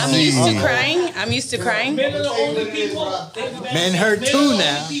 I'm used to crying. Men hurt too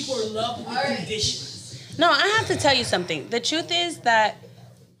now. No, I have to tell you something. The truth is that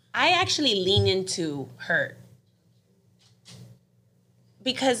I actually lean into hurt.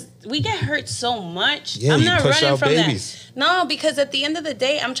 Because we get hurt so much. Yeah, I'm you not push running out from babies. that. No, because at the end of the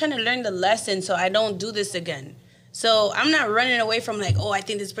day, I'm trying to learn the lesson so I don't do this again. So I'm not running away from like, oh, I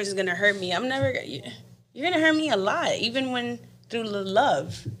think this person's gonna hurt me. You're gonna hurt me a lot, even when through the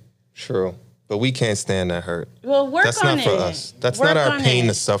love. True. But we can't stand that hurt. Well, work That's on not it. for us. That's Work not our on pain it.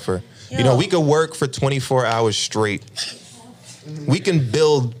 to suffer. Yo. You know, we could work for 24 hours straight. We can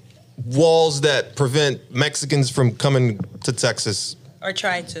build walls that prevent Mexicans from coming to Texas, Or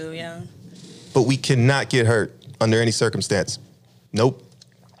try to, yeah. but we cannot get hurt under any circumstance. Nope.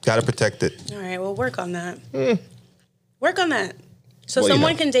 Gotta protect it. All right, well, work on that. Work on that. So Well, you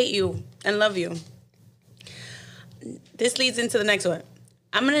someone know. can date you and love you. This leads into the next one.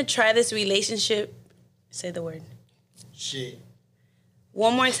 I'm going to try this relationship. Say the word. Shit.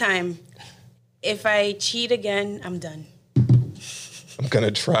 One more time. If I cheat again, I'm done. I'm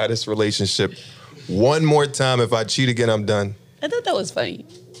gonna try this relationship one more time. If I cheat again, I'm done. I thought that was funny.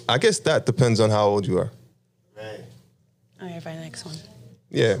 I guess that depends on how old you are. Right. All right, fine, next one.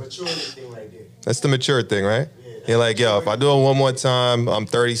 Yeah. Maturity thing right there. That's the mature thing, right? You're like, yo, if I do it one more time, I'm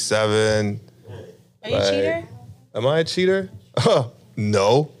 37. Are you a cheater? Am I a cheater?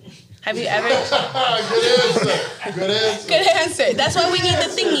 No. Have you ever? Good answer. Good answer. That's why we need the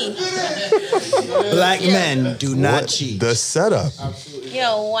thingy. Black men do not What cheat. the setup?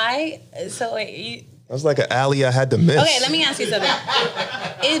 Yo, why? So wait, you. That was like an alley I had to miss. Okay, let me ask you something.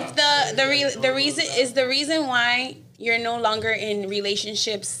 If the reason why you're no longer in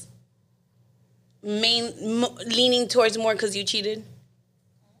relationships leaning towards more because you cheated?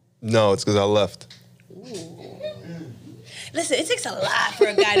 No, it's because I left. Listen, it takes a lot for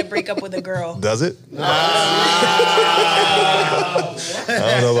a guy to break up with a girl. Does it? I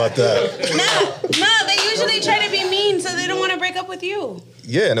don't know about that. No, they usually try to be mean, so they don't want to break up with you.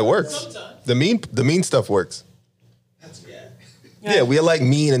 Yeah, and it works. The mean stuff works. Yeah, we're like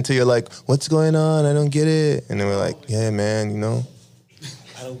mean until you're like, what's going on? I don't get it. And then we're like, yeah, man, you know,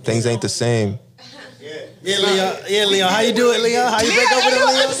 things ain't the same. Yeah, Leon. How you do it, Leon? How you break up with him,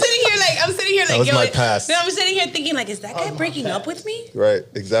 Leon? I'm sitting here like, that was my past. No, I'm sitting here thinking like, is that guy breaking up with me? Right,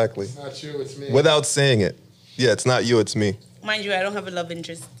 exactly. It's not you, it's me. Without saying it. Yeah, it's not you, it's me. Mind you, I don't have a love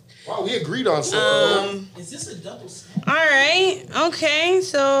interest. Wow, we agreed on something. Is this a double standard? All right. Okay.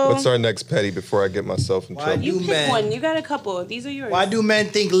 So. What's our next petty before I get myself in trouble? You pick one. You got a couple. These are yours. Why do men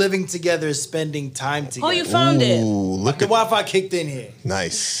think living together is spending time together? Oh, you found it. Look the Wi-Fi kicked in here.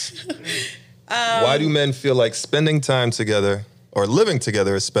 Nice. Why do men feel like spending time together or living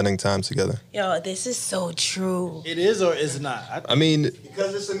together is spending time together? Yo, this is so true. It is or is not? I mean,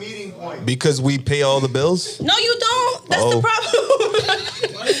 because it's a meeting point. Because we pay all the bills? No, you don't. That's the problem.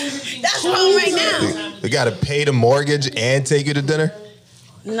 That's wrong right now. We got to pay the mortgage and take you to dinner?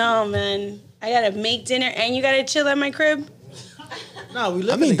 No, man. I got to make dinner and you got to chill at my crib? No, we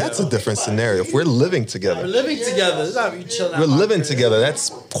live. I mean, that's a different scenario. If we're living together. We're living together. It's not you chilling. We're living together. That's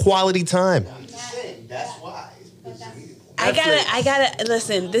quality time. That's why. I gotta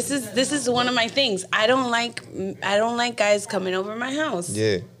listen. This is one of my things. I don't like guys coming over my house.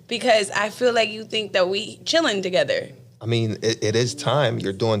 Yeah. Because I feel like you think that we chilling together. I mean, it is time.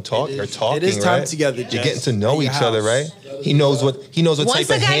 You're doing you're talking. It is time right? together. You're getting to know each other, right? He knows what Once type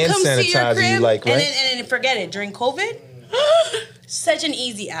of hand sanitizer you like, right? And then forget it. During COVID, such an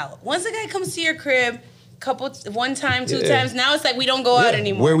easy out. Once a guy comes to your crib, one time, two times, now it's like we don't go out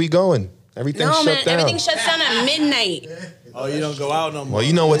anymore. Where are we going? Everything's shut down. Everything shuts down at midnight. Oh, you don't go out no more. Well,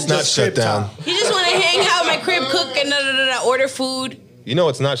 you know what's not shut down. You just want to hang out at my crib, cook, and order food. You know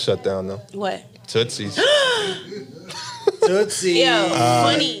what's not shut down, though? What? Tootsies. Tootsie. Yo,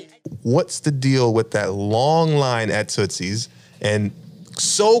 funny. What's the deal with that long line at Tootsies? And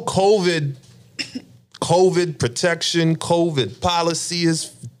so COVID protection, COVID policy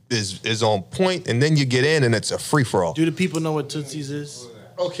is on point, and then you get in and it's a free-for-all. Do the people know what Tootsies is?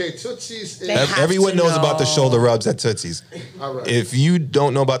 Okay, Tootsies is... Everyone knows about the shoulder rubs at Tootsies. All right. If you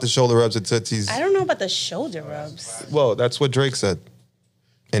don't know about the shoulder rubs at Tootsies... I don't know about the shoulder rubs. Well, that's what Drake said.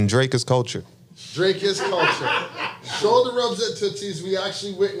 And Drake is culture. Drake is culture. Shoulder rubs at Tootsies. We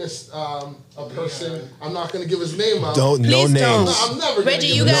actually witnessed a person. I'm not going to give his name out. No names. Don't. No, I'm never Reggie,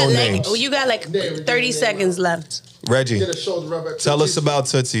 you got like 30 seconds left. Reggie, Get a shoulder rub at tell us Tootsies. about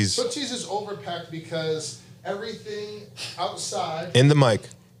Tootsies. Tootsies is overpacked because everything outside. In the mic.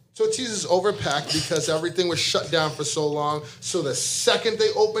 Tootsies is overpacked because everything was shut down for so long. So the second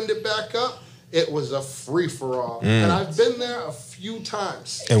they opened it back up, it was a free-for-all. And I've been there a few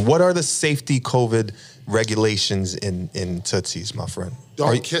times. And what are the safety COVID regulations in Tootsies, my friend?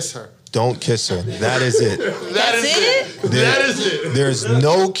 Don't kiss her. Don't kiss her. That is it. That is it. That is it. There's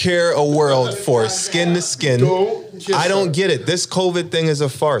no care a world for skin to skin. Don't kiss I don't her. get it. This COVID thing is a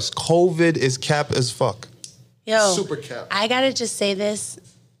farce. COVID is cap as fuck. Yo, Super cap. I gotta just say this.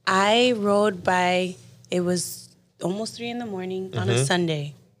 I rode by, it was almost 3 a.m. on a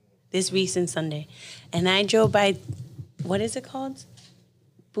Sunday, this recent Sunday. And I drove by, what is it called?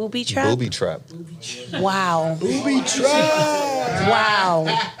 Booby Trap? Booby trap. Wow. Booby trap.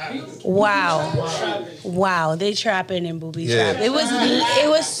 Wow. They trapping in Booby Yeah. Trap. It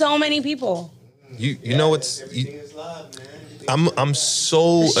was so many people. You know what's... I'm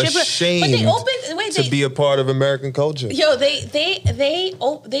so ashamed But they opened, to be a part of American culture. Yo, they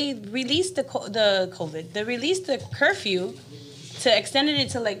released the COVID. They released the curfew to extended it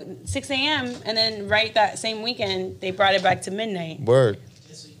to like 6 a.m. and then right that same weekend they brought it back to midnight. Word.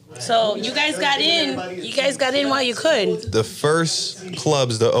 So you guys got in. You guys got in while you could. The first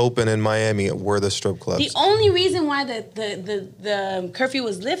clubs to open in Miami were the strip clubs. The only reason why the curfew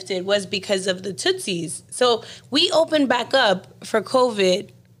was lifted was because of the Tootsies. So we opened back up for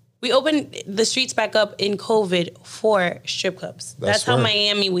COVID. We opened the streets back up in COVID for strip clubs. That's how right.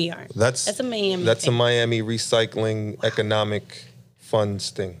 Miami we are. That's a Miami. That's thing. a Miami recycling economic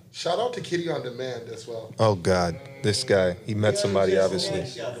funds thing. Shout out to Kitty on Demand as well. Oh God, this guy. He met somebody obviously.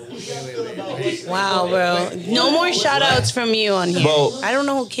 Wow, bro. No more shout outs from you on here. Well- I don't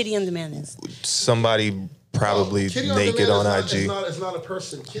know who Kitty on Demand is. Somebody probably Kitty naked on Demand IG. is not a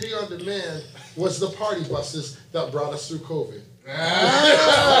person. Kitty on Demand was the party buses that brought us through COVID. All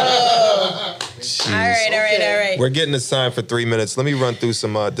right. We're getting assigned for 3 minutes. Let me run through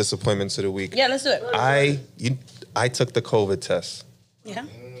some disappointments of the week. Yeah, let's do it. I took the COVID test. Yeah.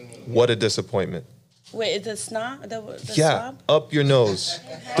 What a disappointment. Wait, is it snot? The Yeah, swab? up your nose,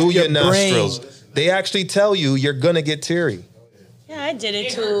 through your nostrils. They actually tell you you're gonna get teary. Yeah, I did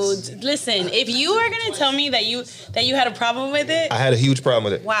it too. Listen, if you are gonna tell me that you had a problem with it, I had a huge problem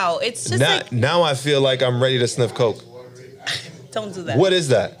with it. wow, it's just Now I feel like I'm ready to sniff coke. don't do that. What is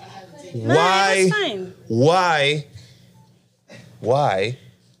that? Nah, Why? that's fine. Why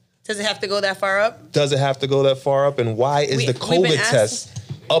Does it have to go that far up? does it have to go that far up? And why is the We've been COVID test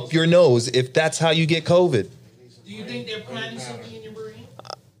up your nose if that's how you get COVID? Do you think they're planting something in your brain?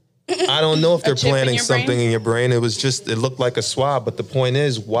 I don't know if they're chip in planting your something brain? in your brain. It looked like a swab. But the point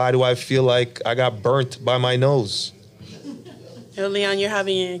is, why do I feel like I got burnt by my nose? Yo, Leon, you're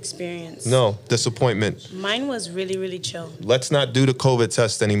having an experience. No, disappointment. Mine was really, really chill. Let's not do the COVID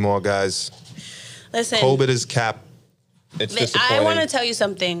test anymore, guys. Listen, COVID is cap. It's disappointing. I want to tell you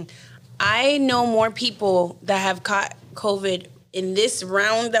something. I know more people that have caught COVID in this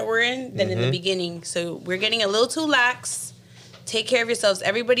round that we're in than in the beginning. So we're getting a little too lax. Take care of yourselves.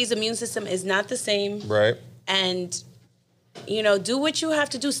 Everybody's immune system is not the same. Right. And, do what you have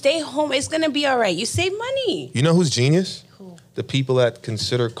to do. Stay home. It's going to be all right. You save money. You know who's genius? Who? The people that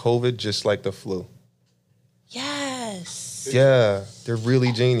consider COVID just like the flu. Yes. Yeah, they're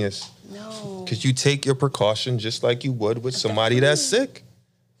really genius. No. Because you take your precaution just like you would with somebody that's sick.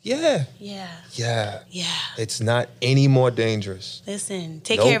 Yeah. Yeah. Yeah. Yeah. It's not any more dangerous. Listen,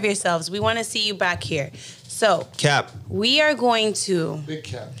 take Nope. care of yourselves. We want to see you back here. So, Cap. we are going to... Big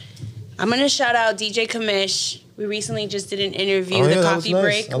cap. I'm going to shout out DJ Kamish. We recently just did an interview, Oh, the yeah, that coffee was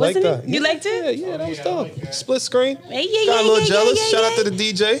break. nice. I like Wasn't that. it? You liked it? Yeah, that was dope. Split screen. Hey, Got a little jealous. Shout out to the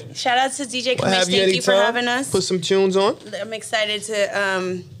DJ. Shout out to DJ We'll Kamish. have you Thank you for anytime. having us. Put some tunes on. I'm excited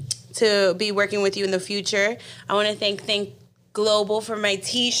to be working with you in the future. I want to thank Global for my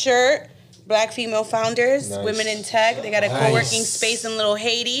T-shirt. Black female founders, Nice. women in tech. They got a co-working space in Little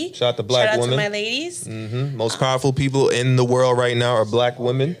Haiti. Shout out to black Shout out women. to my ladies. Most powerful people in the world right now are black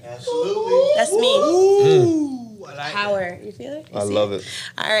women. Absolutely. That's me. Power. You feel it? You I see love it.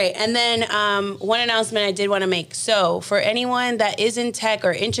 All right. And then one announcement I did want to make. So for anyone that is in tech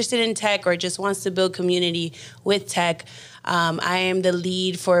or interested in tech or just wants to build community with tech, I am the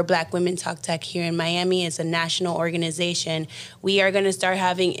lead for Black Women Talk Tech here in Miami. It's a national organization. We are going to start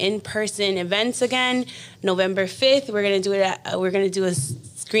having in-person events again. November 5th, we're going to do it. We're going to do a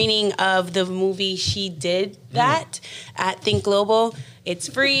screening of the movie She Did That at Think Global. It's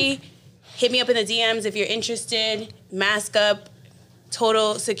free. Hit me up in the DMs if you're interested. Mask up.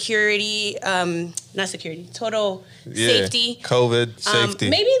 Total security, total safety. COVID, safety.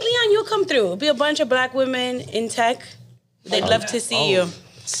 Maybe, Leon, you'll come through. It'll be a bunch of black women in tech. They'd love to see you.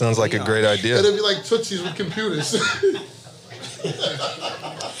 Sounds like a great idea. It'll be like Tootsies with computers.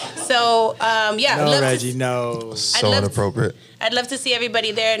 So, No, Reggie, no. So love to- inappropriate. I'd love to see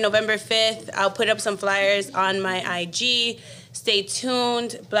everybody there November 5th. I'll put up some flyers on my IG. Stay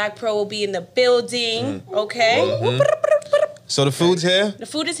tuned. Black Pro will be in the building. Okay? So the food's here. The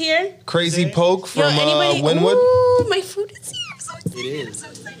food is here. Crazy Poke from anybody? Winwood. Ooh, my food is here. I'm so excited. It is.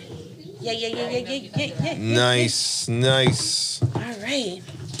 I'm so excited. Yeah. Nice. All right.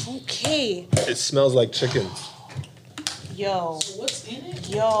 Okay. It smells like chicken. Yo. What's in it?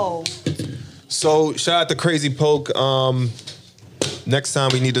 Yo. So shout out to Crazy Poke. Next time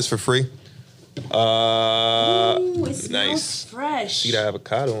we need this for free. Ooh, it smells Nice. fresh. See that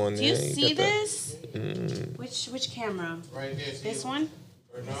avocado on Do there. you Ain't see got that. this? Which camera? Right there. This one?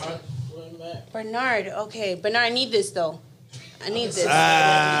 Bernard. Bernard. Okay. Bernard, I need this though. I need this.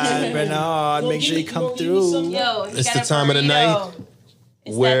 Bernard, make sure you come through. Yo, he It's got the a time of the burrito. night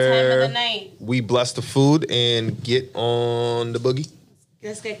It's where that time of the night. we bless the food and get on the boogie.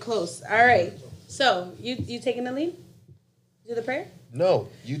 Let's get close. All right. So you taking the lead? Do the prayer? No,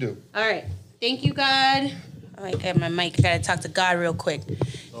 you do. All right. Thank you, God. Oh, I got my mic. I got to talk to God real quick.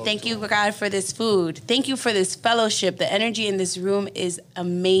 Thank you, God, for this food. Thank you for this fellowship. The energy in this room is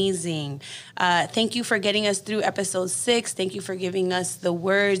amazing. Thank you for getting us through episode 6. Thank you for giving us the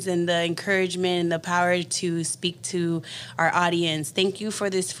words and the encouragement and the power to speak to our audience. Thank you for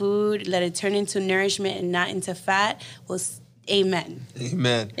this food. Let it turn into nourishment and not into fat. Amen.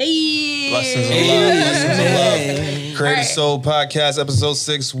 Amen. Hey. Blessings of love. Blessings of love. Creative right. Soul Podcast, episode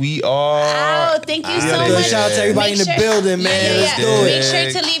 6. We are. Oh, thank you so outta much. Shout out to everybody in the building, man. Let's do it.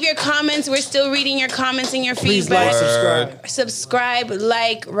 Make sure to leave your comments. We're still reading your comments and your Please feedback. like, subscribe.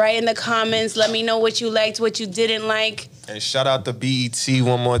 Subscribe, write in the comments. Let me know what you liked, what you didn't like. And shout out to BET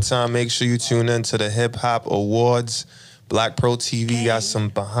one more time. Make sure you tune in to the Hip Hop Awards. Black Pro TV got some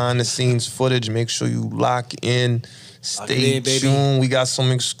behind the scenes footage. Make sure you lock in. Stay tuned. We got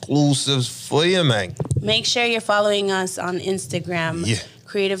some exclusives for you, man. Make sure you're following us on Instagram. Yeah.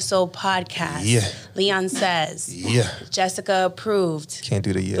 Creative Soul Podcast. Yeah. Leon Says. Yeah. Jessica Approved. Can't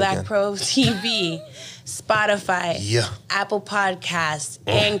do the yeah Black again. Pro TV. Spotify. Yeah. Apple Podcasts.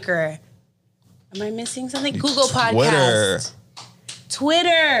 Anchor. Am I missing something? Google Podcasts.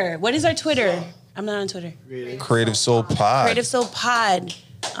 Twitter. What is our Twitter? I'm not on Twitter. Creative Soul Pod. Creative Soul Pod.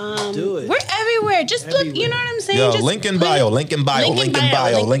 Do it. We're everywhere. Just look, you know what I'm saying? Yo, Just link in click- bio, link in bio, link in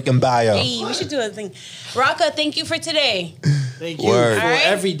bio, link in bio. Hey, we should do a thing. Rocka, thank you for today. Thank you Word. for All right.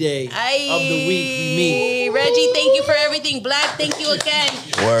 every day of the week we meet. Reggie, thank you for everything. Black, thank you again.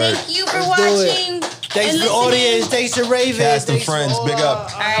 Word. Thank you for Let's do it. watching. Thanks and for the listening. audience. Thanks to Raven. Cast and Thanks for friends, big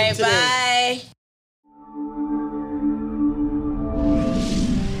up. All right, today. bye.